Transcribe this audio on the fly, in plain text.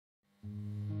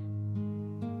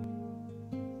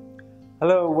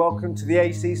Hello, welcome to the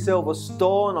AC Silver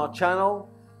store on our channel.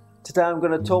 Today I'm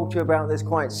going to talk to you about this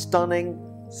quite stunning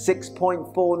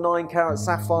 6.49 carat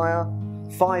sapphire,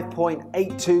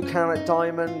 5.82 carat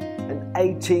diamond and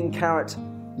 18 carat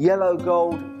yellow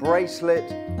gold bracelet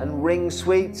and ring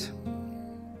suite.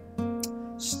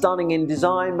 Stunning in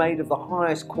design, made of the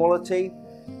highest quality,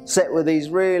 set with these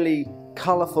really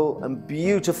colourful and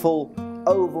beautiful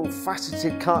oval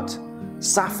faceted cut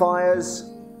sapphires.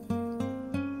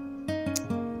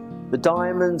 The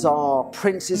diamonds are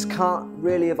princess cut,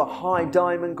 really of a high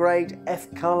diamond grade,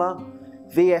 F colour,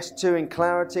 VS2 in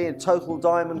clarity, and total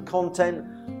diamond content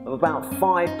of about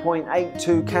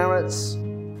 5.82 carats.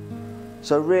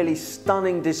 So really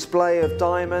stunning display of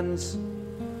diamonds,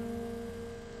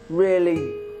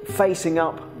 really facing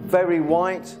up very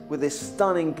white with this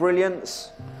stunning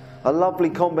brilliance, a lovely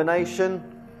combination.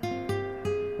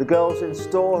 The girls in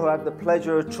store who have the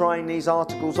pleasure of trying these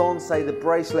articles on say the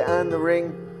bracelet and the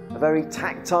ring are very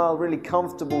tactile, really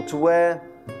comfortable to wear,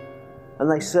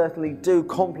 and they certainly do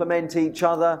complement each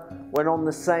other when on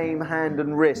the same hand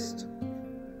and wrist.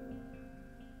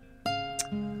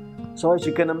 So as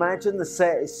you can imagine, the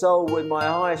set is sold with my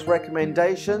highest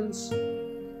recommendations.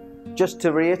 Just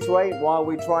to reiterate, while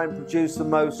we try and produce the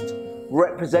most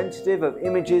representative of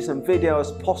images and video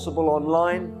as possible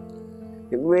online,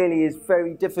 it really is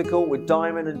very difficult with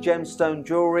diamond and gemstone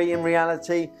jewellery. In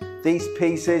reality, these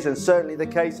pieces, and certainly the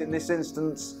case in this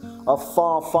instance, are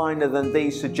far finer than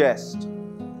these suggest.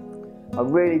 I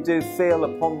really do feel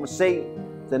upon receipt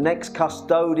the next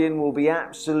custodian will be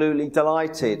absolutely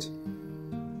delighted.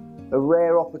 A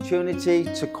rare opportunity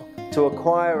to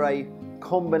acquire a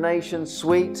combination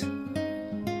suite.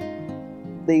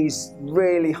 These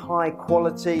really high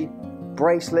quality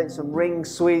bracelets and ring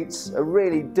suites are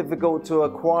really difficult to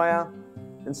acquire,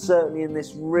 and certainly in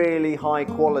this really high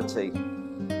quality.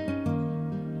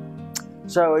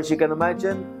 So as you can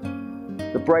imagine,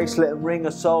 the bracelet and ring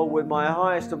are sold with my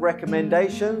highest of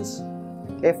recommendations.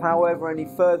 If however any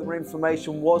further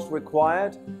information was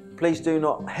required, please do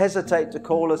not hesitate to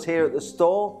call us here at the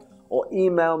store or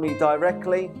email me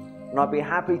directly, and I'd be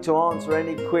happy to answer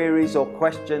any queries or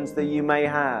questions that you may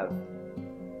have.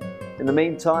 In the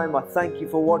meantime, I thank you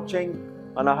for watching,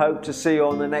 and I hope to see you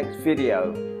on the next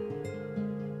video.